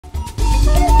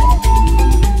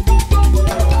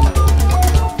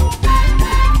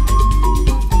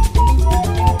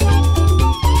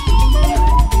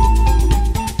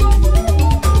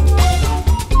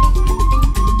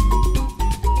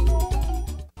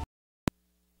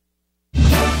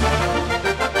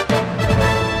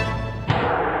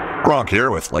Kronk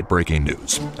here with breaking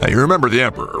news. Now, you remember the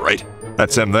Emperor, right?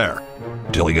 That's him there.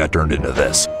 Until he got turned into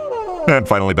this. And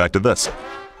finally back to this.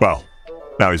 Well,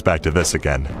 now he's back to this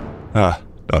again.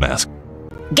 Don't ask.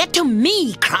 Get to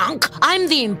me, Kronk. I'm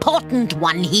the important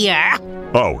one here.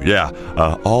 Oh, yeah.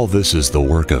 All this is the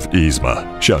work of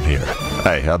Yzma, shown here.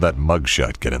 Hey, how'd that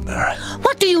mugshot get in there?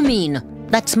 What do you mean?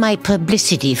 That's my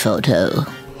publicity photo.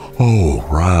 Oh,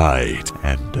 right.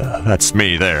 And that's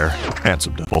me there.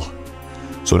 Handsome devil.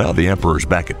 So now the Emperor's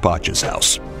back at Potch's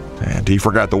house. And he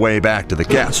forgot the way back to the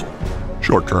castle.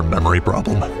 Short-term memory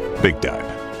problem. Big time.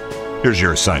 Here's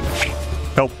your assignment.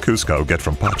 Help Kuzco get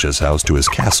from Potch's house to his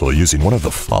castle using one of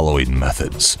the following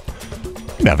methods.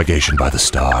 Navigation by the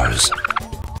stars.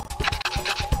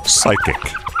 Psychic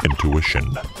intuition.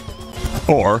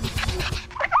 Or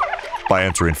by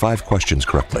answering 5 questions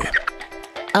correctly.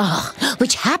 Oh,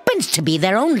 which happens to be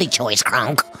their only choice,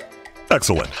 Kronk.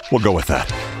 Excellent. We'll go with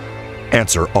that.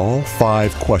 Answer all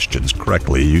 5 questions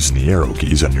correctly using the arrow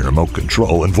keys on your remote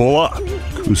control, and voila!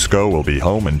 Kuzco will be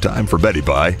home in time for Betty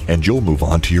Bye, and you'll move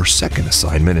on to your second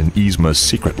assignment in Yzma's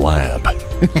secret lab.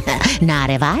 Not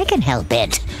if I can help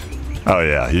it. Oh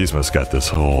yeah, Yzma's got this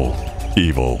whole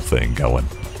evil thing going.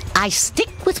 I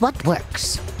stick with what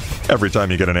works. Every time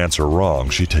you get an answer wrong,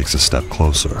 she takes a step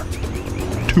closer.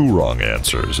 2 wrong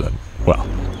answers, and, well,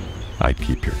 I'd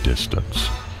keep your distance.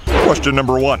 Question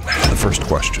number 1, the first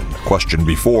question. Question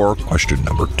before question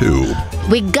number 2.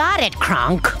 We got it,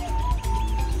 Kronk.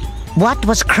 What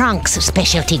was Kronk's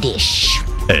specialty dish?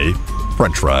 A.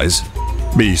 French fries.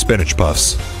 B. Spinach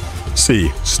puffs. C.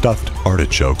 Stuffed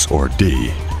artichokes. Or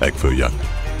D. Egg foo young.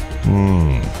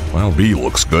 Well, B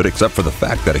looks good, except for the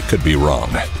fact that it could be wrong.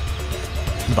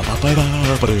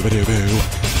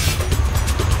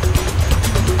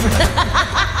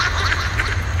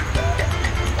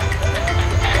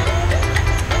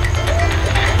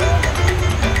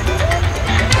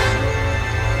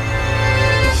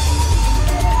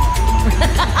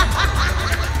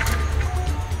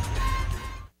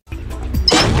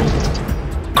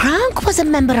 Kronk was a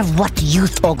member of what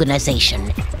youth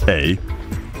organization? A.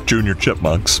 Junior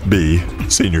Chipmunks. B.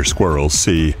 Senior Squirrels.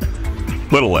 C.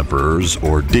 Little Emperors.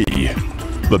 Or D.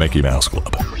 The Mickey Mouse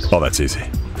Club. Oh, that's easy.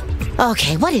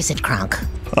 Okay, what is it, Kronk?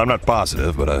 I'm not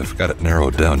positive, but I've got it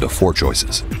narrowed down to 4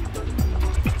 choices.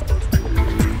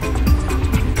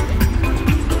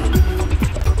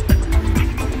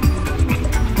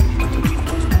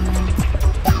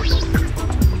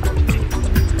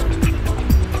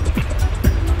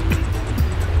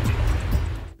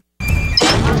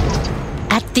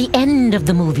 At the end of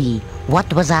the movie,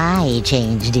 what was I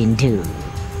changed into?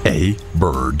 A.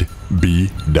 Bird. B.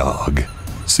 Dog.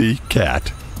 C.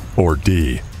 Cat. Or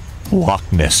D. Loch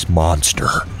Ness Monster.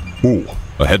 Ooh,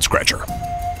 a head scratcher.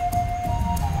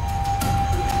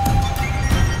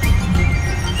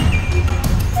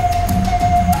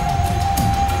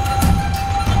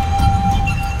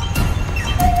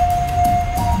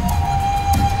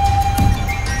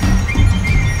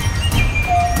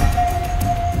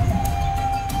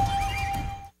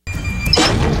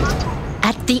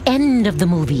 At the end of the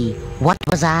movie, what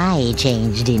was I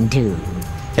changed into?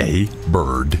 A.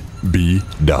 Bird. B.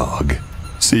 Dog.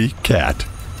 C. Cat.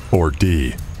 Or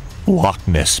D. Loch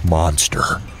Ness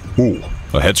Monster. Ooh,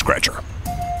 a head scratcher.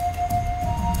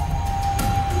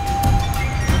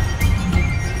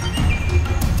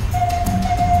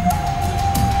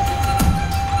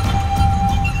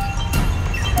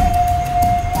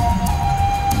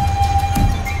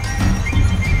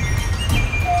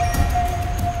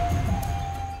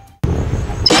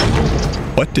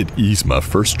 What did Yzma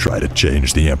first try to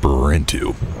change the Emperor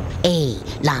into? A.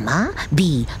 Llama.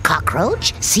 B.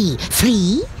 Cockroach. C.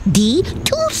 Flea. D.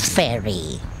 Tooth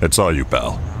Fairy. It's all you,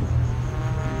 pal.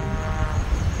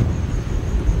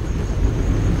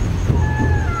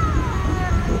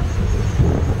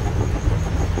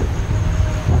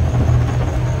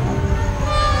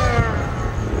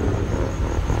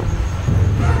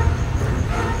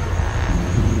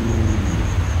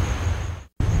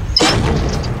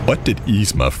 What did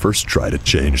Yzma first try to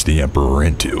change the Emperor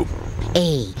into?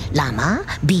 A. Llama.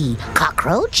 B.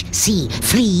 Cockroach. C.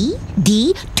 Flea.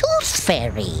 D. Tooth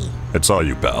Fairy. It's all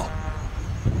you, pal.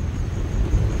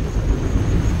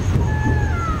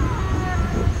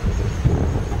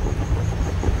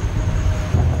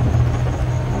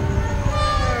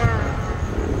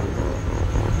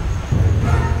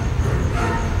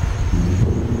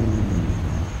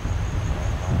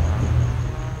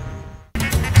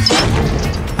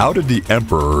 How did the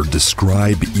Emperor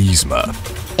describe Yzma?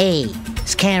 A.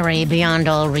 Scary beyond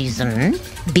all reason.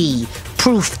 B.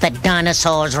 Proof that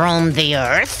dinosaurs roamed the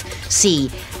earth. C.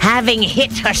 having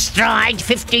hit her stride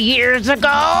 50 years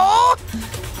ago?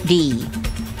 D,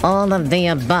 all of the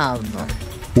above.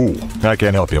 Ooh, I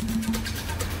can't help you.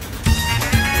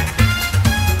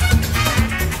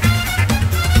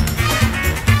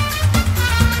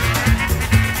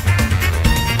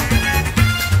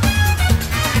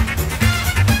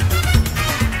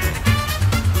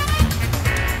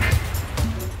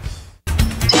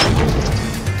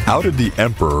 How did the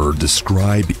Emperor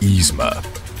describe Yzma?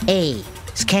 A,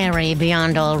 scary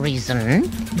beyond all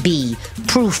reason. B,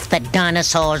 proof that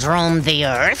dinosaurs roamed the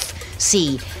earth.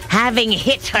 C, having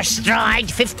hit her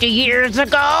stride 50 years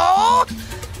ago.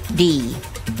 D,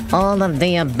 all of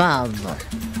the above.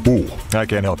 Ooh, I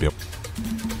can't help you.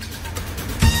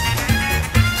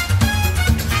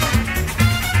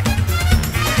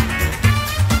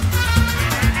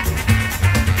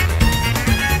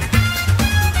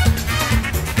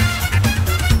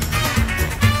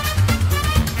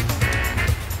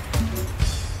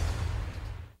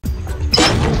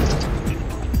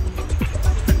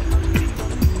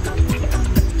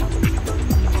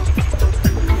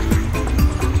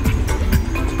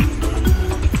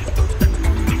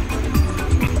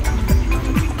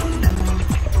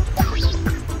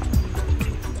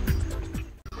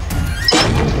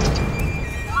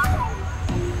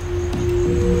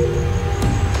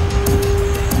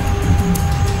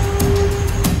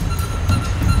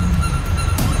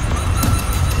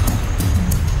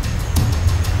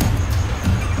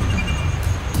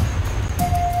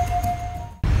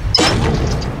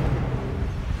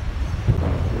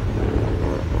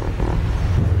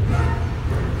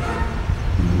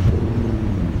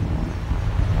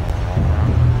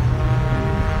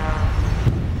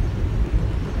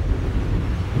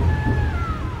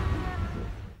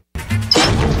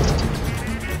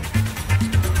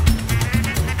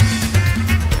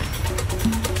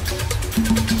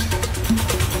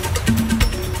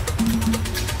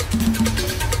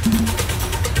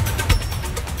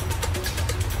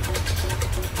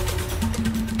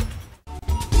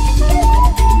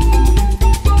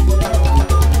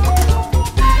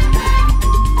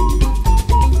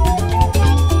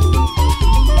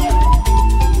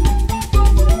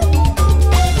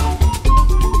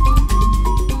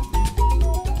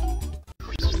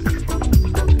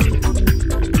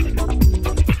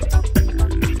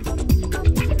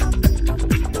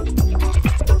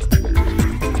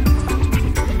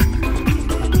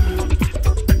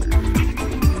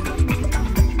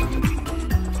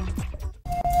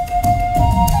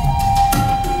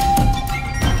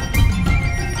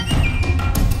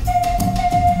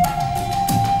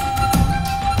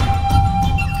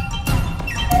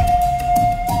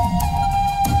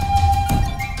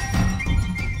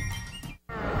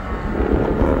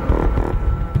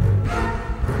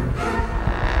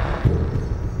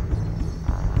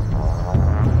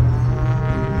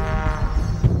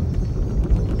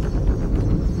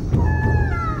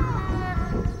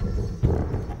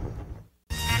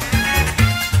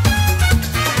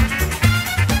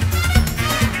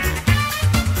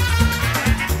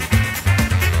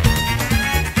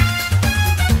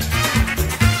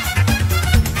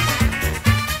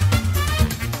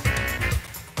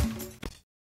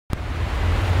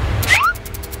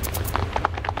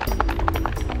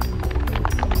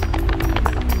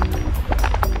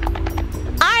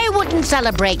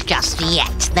 Celebrate just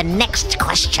yet. The next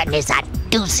question is a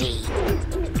doozy.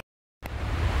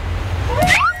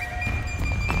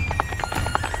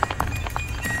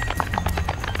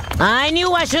 I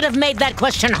knew I should have made that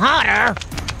question harder.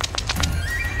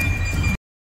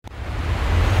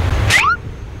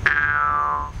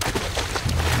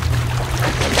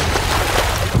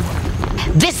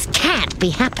 This can't be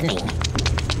happening.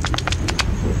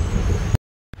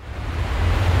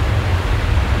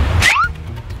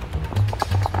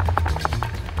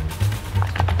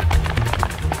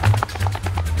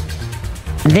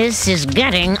 This is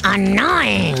getting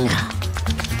annoying.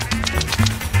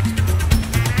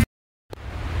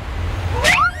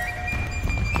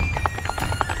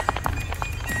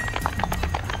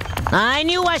 I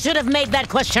knew I should have made that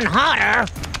question harder.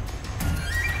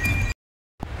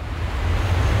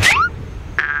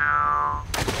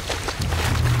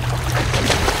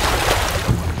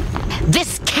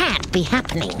 This can't be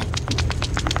happening.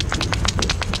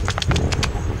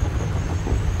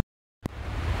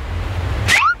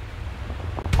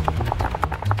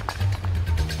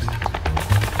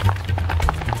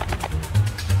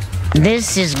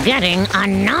 This is getting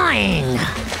annoying.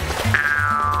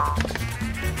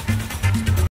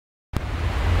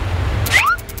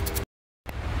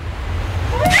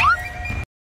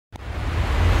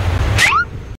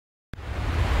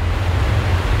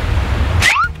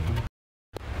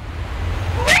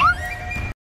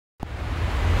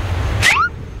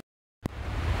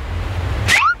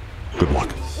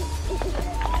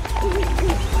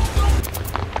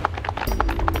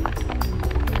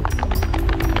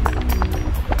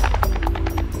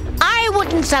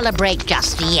 Don't celebrate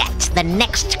just yet. The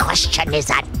next question is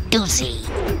a doozy.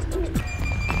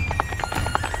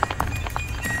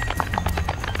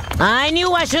 I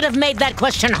knew I should have made that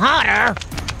question harder.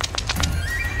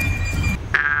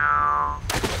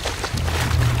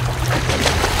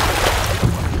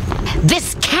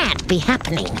 This can't be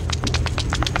happening.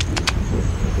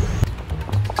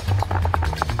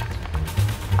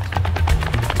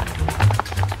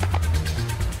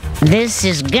 This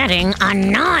is getting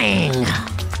annoying.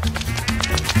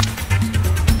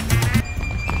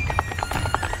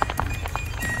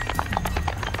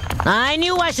 I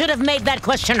knew I should have made that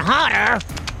question harder.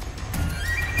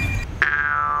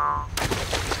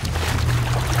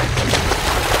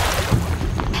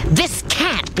 This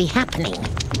can't be happening.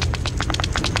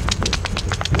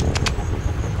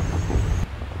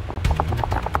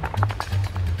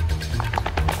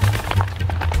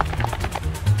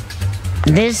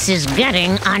 This is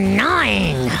getting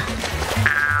annoying.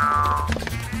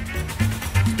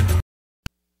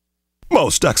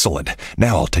 Most excellent.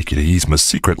 Now I'll take you to Yzma's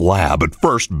secret lab, but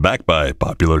first, backed by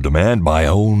popular demand, my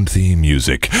own theme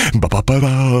music.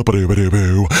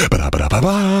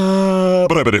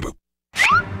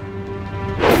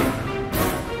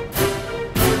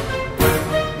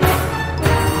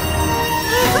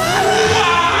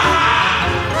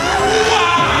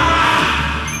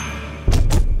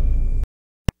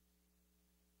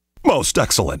 Most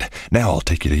excellent. Now I'll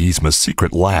take you to Yzma's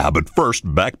secret lab, but first,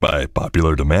 backed by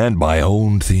popular demand, my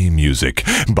own theme music.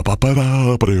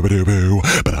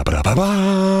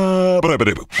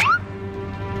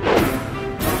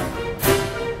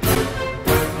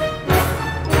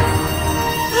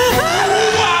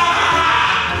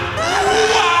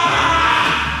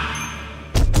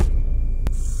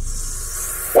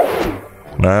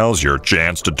 Now's your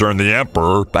chance to turn the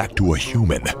Emperor back to a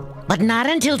human. But not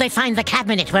until they find the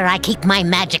cabinet where I keep my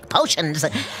magic potions.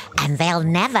 And they'll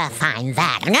never find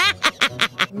that.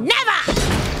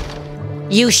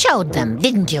 Never! You showed them,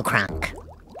 didn't you, Kronk?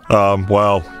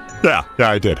 Well, yeah,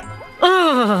 I did.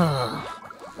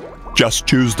 Just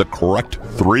choose the correct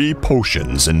 3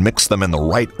 potions and mix them in the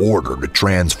right order to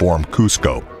transform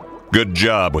Kuzco. Good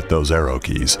job with those arrow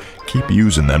keys. Keep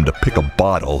using them to pick a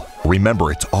bottle.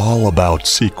 Remember, it's all about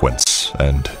sequence,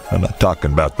 and I'm not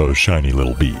talking about those shiny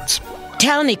little beads.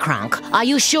 Tell me, Kronk, are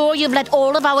you sure you've let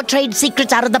all of our trade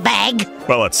secrets out of the bag?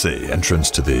 Well, let's see.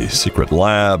 Entrance to the secret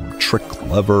lab, trick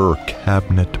lever,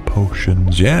 cabinet,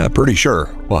 potions. Yeah, pretty sure.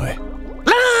 Why?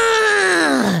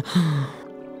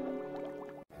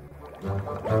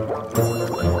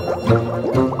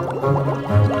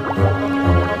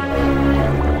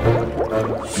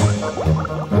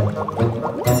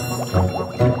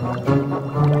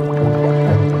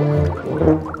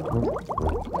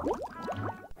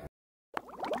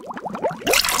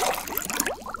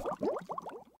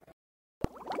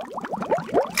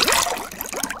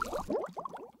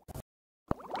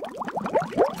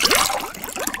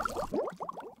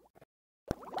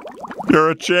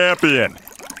 You're a champion.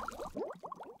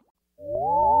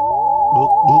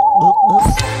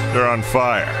 You're on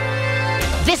fire.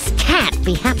 This can't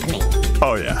be happening.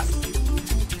 Oh, yeah.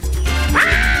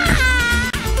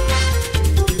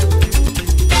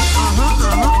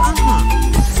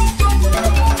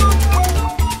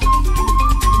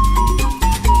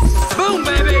 Boom,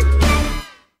 baby!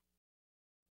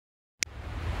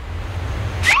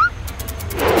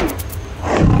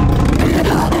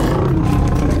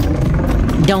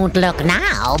 Don't look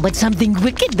now, but something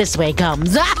wicked this way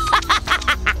comes.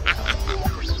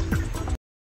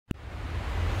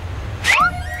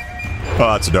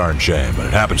 Oh, that's a darn shame, but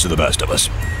it happens to the best of us.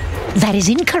 That is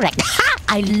incorrect. Ha!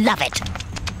 I love it.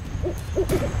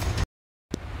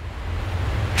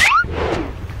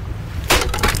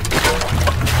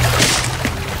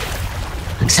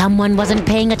 Someone wasn't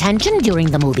paying attention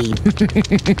during the movie.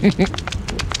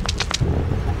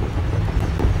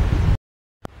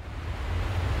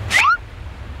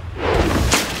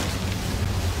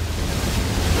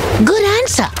 Good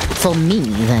answer. For me,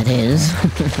 that is.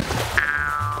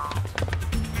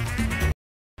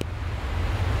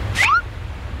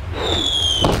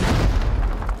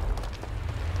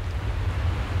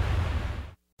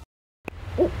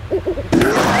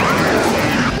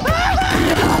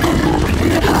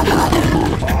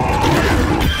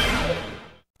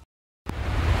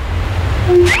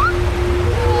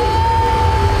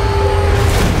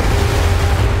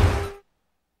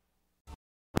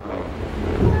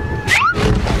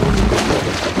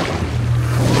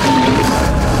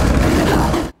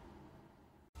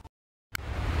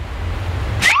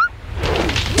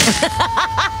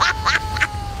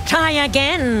 Try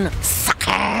again,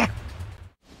 sucker.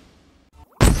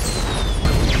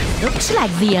 Looks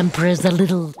like the Emperor's a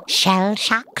little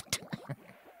shell-shocked.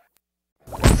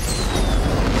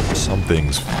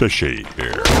 Something's fishy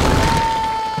here.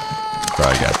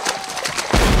 Try again.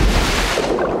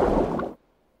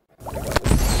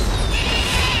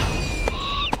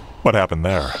 What happened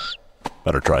there?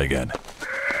 Better try again.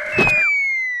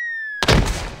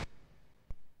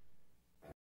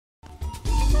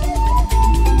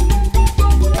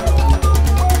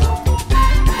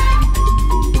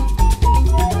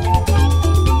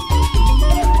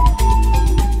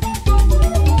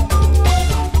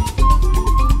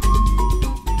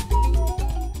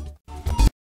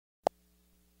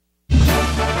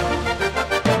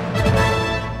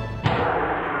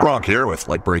 Kronk here with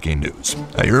late-breaking news.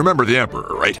 Now, you remember the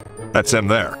Emperor, right? That's him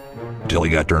there. Until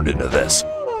he got turned into this.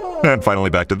 And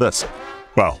finally back to this.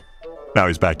 Well, now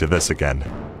he's back to this again.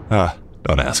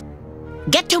 Don't ask.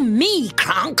 Get to me,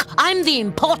 Kronk. I'm the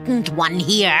important one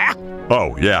here.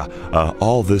 Oh, yeah.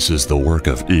 All this is the work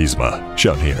of Yzma,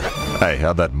 shown here. Hey,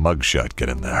 how'd that mugshot get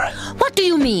in there? What do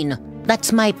you mean?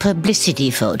 That's my publicity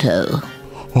photo.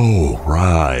 Oh,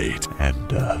 right. And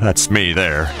that's me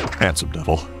there. Handsome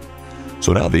devil.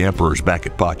 So now the Emperor's back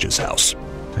at Potch's house.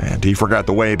 And he forgot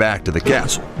the way back to the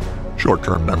castle.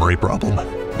 Short-term memory problem.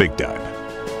 Big time.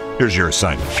 Here's your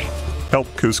assignment. Help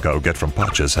Kuzco get from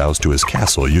Potch's house to his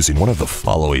castle using one of the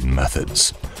following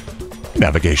methods.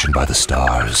 Navigation by the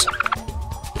stars.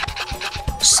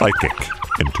 Psychic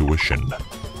intuition.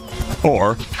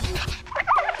 Or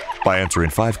by answering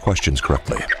 5 questions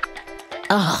correctly.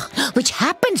 Which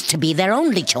happens to be their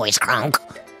only choice, Kronk.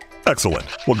 Excellent.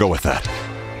 We'll go with that.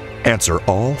 Answer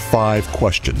all 5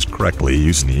 questions correctly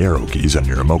using the arrow keys on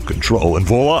your remote control, and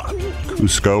voila!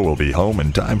 Kuzco will be home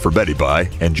in time for Betty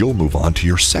Bye, and you'll move on to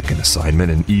your second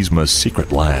assignment in Yzma's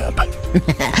secret lab.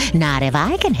 Not if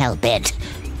I can help it.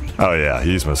 Oh yeah,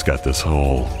 Yzma's got this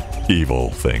whole evil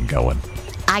thing going.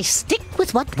 I stick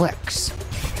with what works.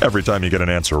 Every time you get an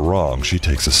answer wrong, she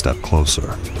takes a step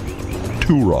closer.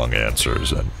 2 wrong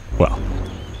answers, and, well,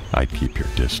 I'd keep your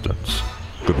distance.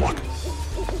 Good luck.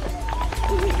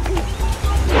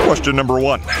 Question number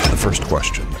 1, the first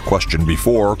question. Question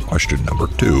before question number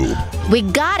 2. We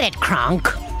got it, Kronk.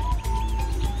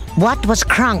 What was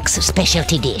Kronk's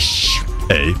specialty dish?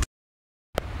 A.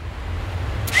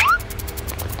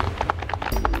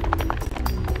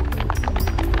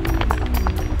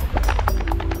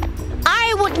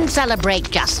 I wouldn't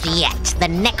celebrate just yet. The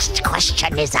next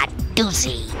question is a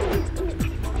doozy.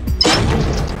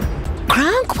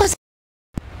 Kronk was...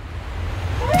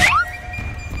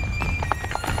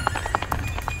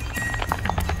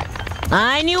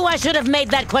 I knew I should have made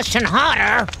that question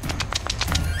harder.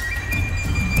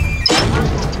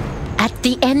 At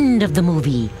the end of the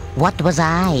movie, what was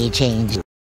I changed?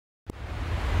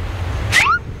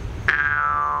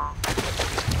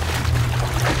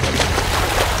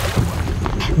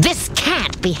 This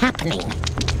can't be happening.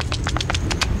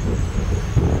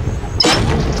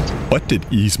 What did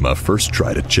Yzma first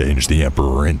try to change the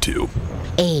Emperor into?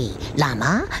 A.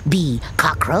 Llama. B.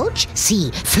 Cockroach. C.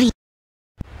 Flea.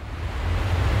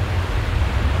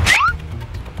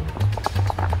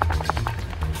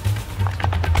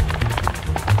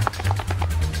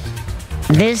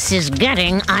 This is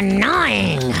getting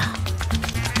annoying.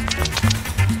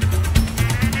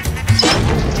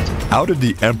 How did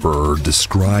the Emperor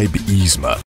describe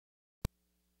Yzma?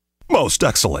 Most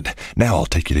excellent. Now I'll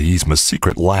take you to Yzma's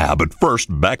secret lab, but first,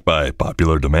 backed by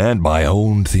popular demand, my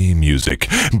own theme music.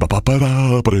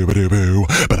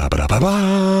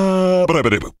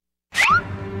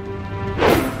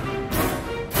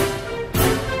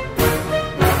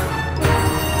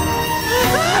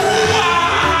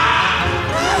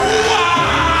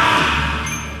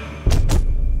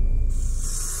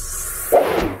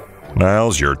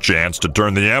 Now's your chance to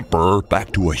turn the Emperor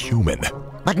back to a human.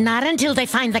 But not until they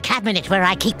find the cabinet where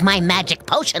I keep my magic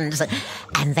potions.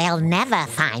 And they'll never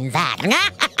find that.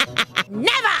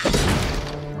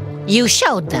 Never! You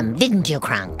showed them, didn't you,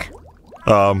 Kronk?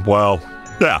 Well,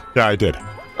 yeah, I did.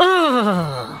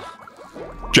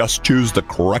 Just choose the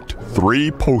correct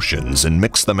 3 potions and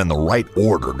mix them in the right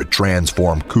order to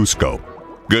transform Kuzco.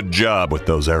 Good job with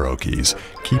those arrow keys.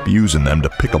 Keep using them to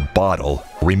pick a bottle.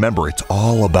 Remember, it's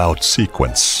all about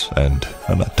sequence, and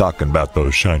I'm not talking about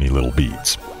those shiny little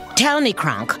beads. Tell me,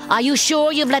 Kronk, are you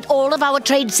sure you've let all of our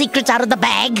trade secrets out of the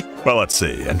bag? Well, let's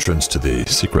see. Entrance to the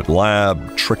secret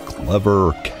lab, trick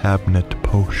lever, cabinet,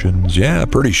 potions. Yeah,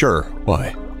 pretty sure.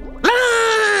 Why?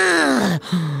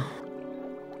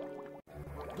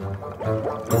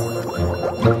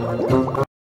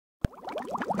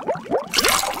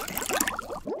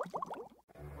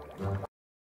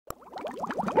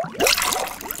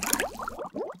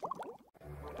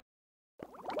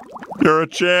 You're a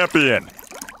champion.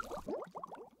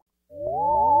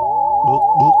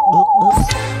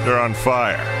 You're on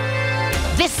fire.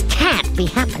 This can't be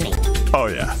happening. Oh,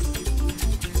 yeah.